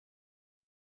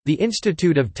The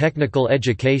Institute of Technical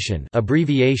Education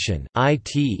abbreviation,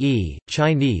 ITE,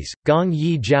 Chinese, Gong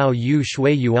Yi Jiao Yu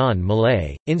Shui Yuan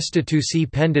Malay, Institusi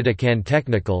Pendidikan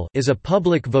Teknikal is a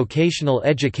public vocational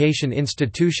education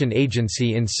institution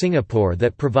agency in Singapore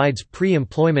that provides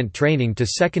pre-employment training to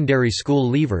secondary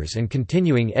school leavers and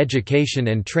continuing education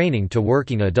and training to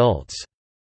working adults.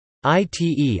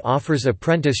 ITE offers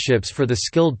apprenticeships for the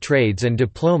skilled trades and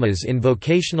diplomas in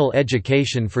vocational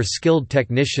education for skilled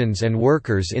technicians and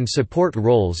workers in support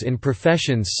roles in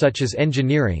professions such as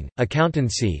engineering,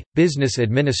 accountancy, business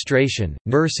administration,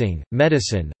 nursing,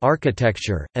 medicine,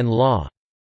 architecture, and law.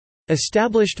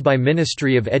 Established by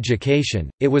Ministry of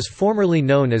Education, it was formerly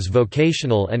known as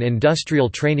Vocational and Industrial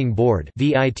Training Board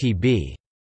 (VITB).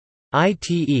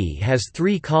 ITE has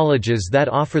 3 colleges that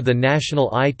offer the National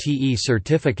ITE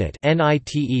Certificate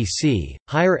 (NITEC),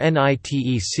 Higher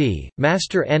NITEC,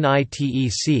 Master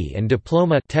NITEC and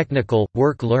Diploma Technical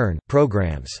Work-Learn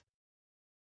programs.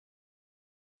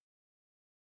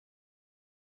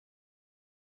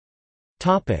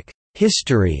 Topic: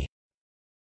 History.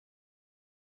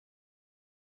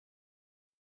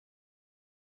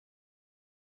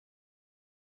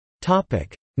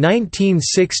 Topic: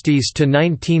 1960s to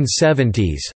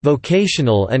 1970s,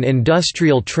 Vocational and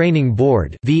Industrial Training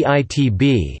Board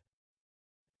 (VITB).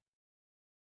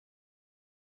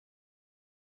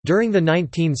 During the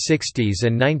 1960s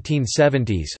and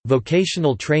 1970s,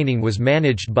 vocational training was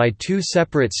managed by 2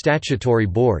 separate statutory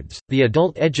boards, the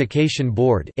Adult Education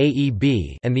Board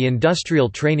 (AEB) and the Industrial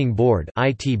Training Board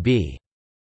 (ITB).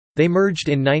 They merged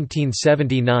in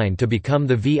 1979 to become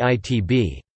the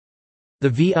VITB. The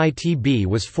VITB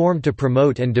was formed to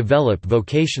promote and develop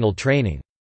vocational training.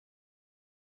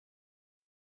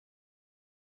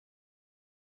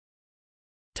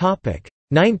 Topic: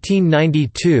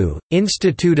 1992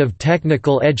 Institute of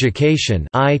Technical Education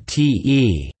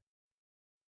 (ITE).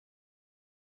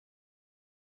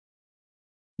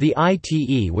 The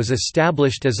ITE was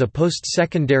established as a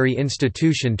post-secondary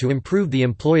institution to improve the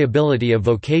employability of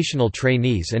vocational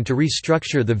trainees and to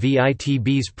restructure the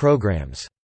VITB's programs.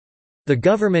 The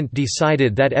government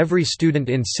decided that every student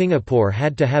in Singapore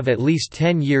had to have at least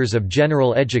 10 years of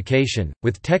general education,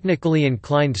 with technically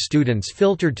inclined students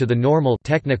filtered to the normal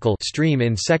technical stream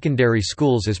in secondary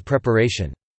schools as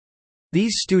preparation.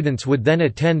 These students would then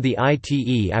attend the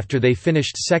ITE after they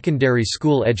finished secondary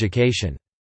school education.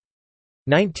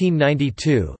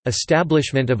 1992 –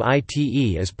 Establishment of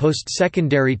ITE as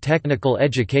post-secondary technical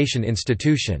education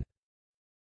institution.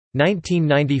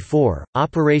 1994 –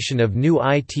 Operation of new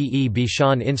ITE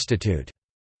Bishan Institute.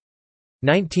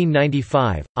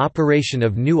 1995 – Operation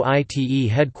of new ITE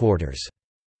headquarters.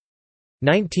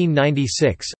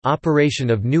 1996 – Operation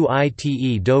of new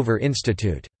ITE Dover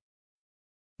Institute.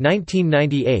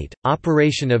 1998 –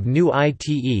 Operation of new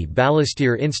ITE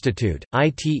Balestier Institute,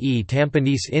 ITE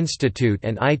Tampines Institute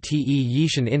and ITE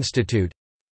Yishan Institute.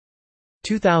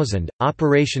 2000 –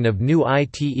 Operation of new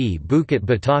ITE Bukit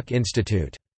Batok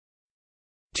Institute.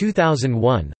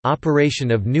 2001 – Operation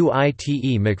of new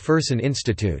ITE McPherson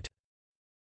Institute.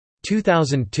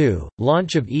 2002 –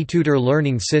 Launch of eTutor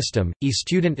Learning System,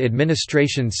 eStudent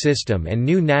Administration System and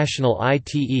new National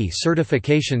ITE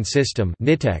Certification System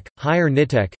 (NITEC), Higher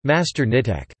NITEC, Master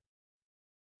NITEC.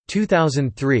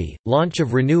 2003 – Launch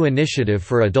of Renew Initiative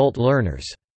for Adult Learners.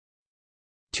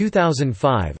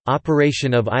 2005 –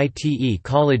 Operation of ITE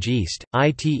College East,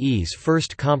 ITE's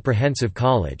first comprehensive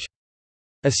college.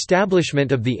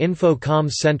 Establishment of the Infocom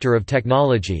Center of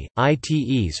Technology,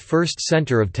 ITE's first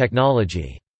Center of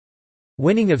Technology.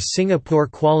 Winning of Singapore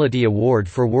Quality Award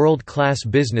for World-Class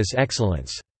Business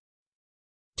Excellence.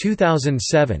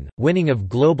 2007 – Winning of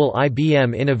Global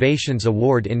IBM Innovations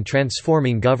Award in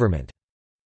Transforming Government.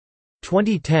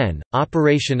 2010 –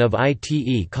 Operation of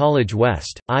ITE College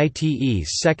West,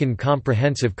 ITE's second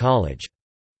comprehensive college.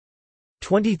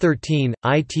 2013 –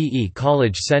 ITE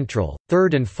College Central,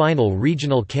 third and final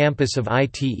regional campus of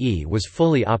ITE was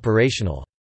fully operational.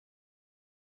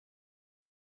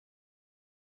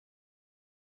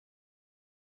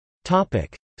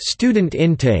 Student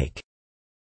intake.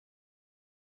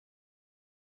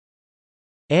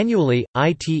 Annually,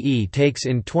 ITE takes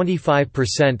in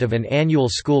 25% of an annual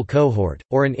school cohort,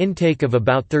 or an intake of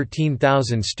about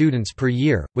 13,000 students per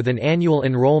year, with an annual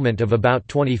enrollment of about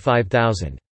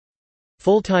 25,000.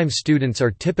 Full-time students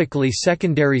are typically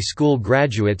secondary school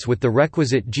graduates with the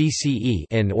requisite GCE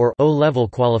in or O-level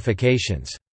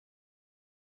qualifications.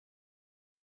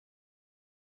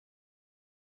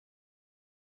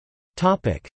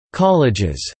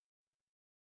 Colleges.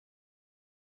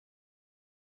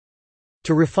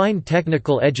 To refine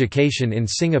technical education in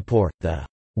Singapore, the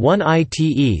one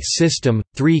ITE system,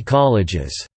 3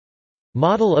 colleges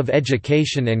model of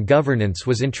education and governance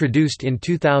was introduced in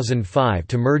 2005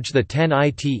 to merge the 10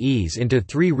 ITEs into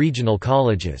 3 regional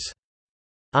colleges.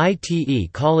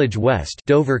 ITE College West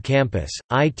Dover Campus,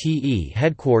 ITE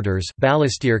Headquarters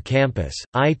Balestier Campus,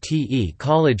 ITE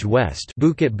College West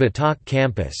Bukit Batok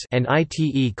Campus and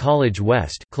ITE College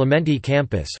West Clementi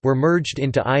Campus were merged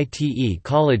into ITE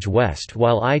College West,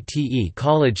 while ITE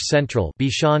College Central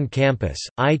Bishan Campus,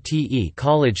 ITE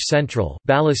College Central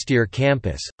Balestier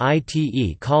Campus,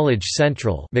 ITE College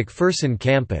Central McPherson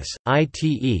Campus,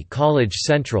 ITE College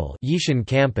Central Yishan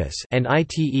Campus and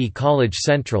ITE College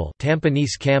Central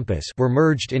Tampines Campus were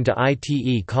merged into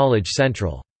ITE College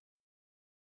Central.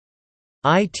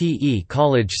 ITE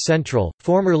College Central,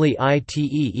 formerly ITE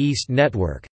East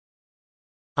Network.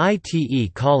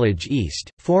 ITE College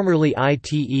East, formerly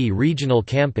ITE Regional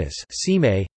Campus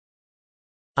 (CIME).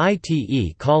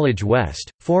 ITE College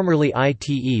West, formerly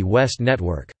ITE West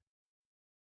Network.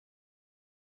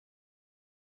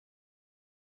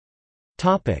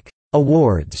 Topic: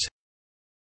 Awards.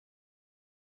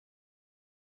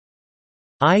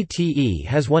 ITE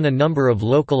has won a number of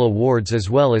local awards as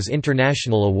well as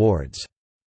international awards.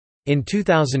 In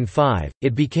 2005,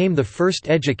 it became the first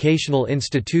educational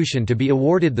institution to be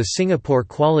awarded the Singapore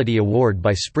Quality Award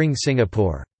by Spring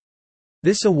Singapore.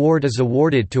 This award is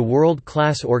awarded to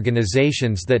world-class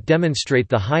organizations that demonstrate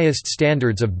the highest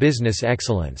standards of business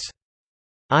excellence.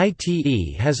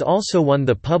 ITE has also won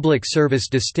the Public Service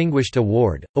Distinguished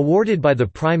Award, awarded by the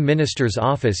Prime Minister's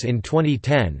Office in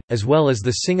 2010, as well as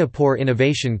the Singapore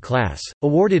Innovation Class,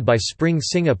 awarded by Spring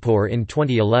Singapore in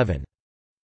 2011.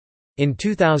 In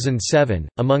 2007,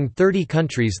 among 30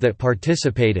 countries that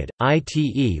participated,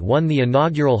 ITE won the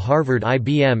inaugural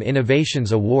Harvard-IBM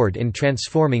Innovations Award in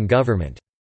Transforming Government.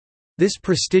 This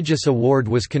prestigious award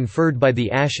was conferred by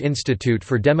the Ash Institute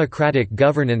for Democratic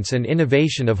Governance and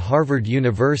Innovation of Harvard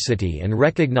University and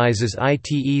recognizes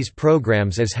ITE's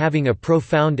programs as having a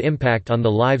profound impact on the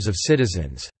lives of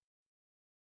citizens.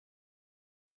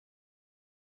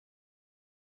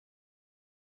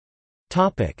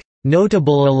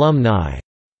 Notable alumni.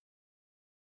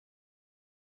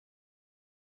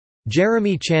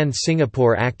 Jeremy Chan,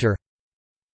 Singapore actor.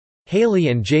 Hailey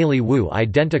and Jaylee Wu,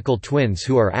 identical twins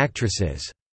who are actresses.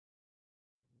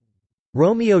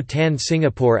 Romeo Tan,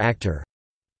 Singapore actor.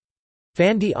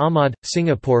 Fandi Ahmad,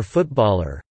 Singapore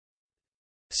footballer.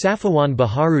 Safawan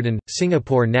Baharuddin,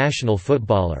 Singapore national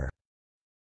footballer.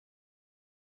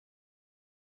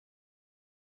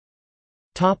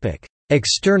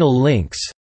 External links.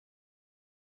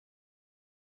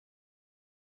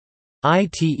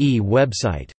 ITE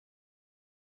website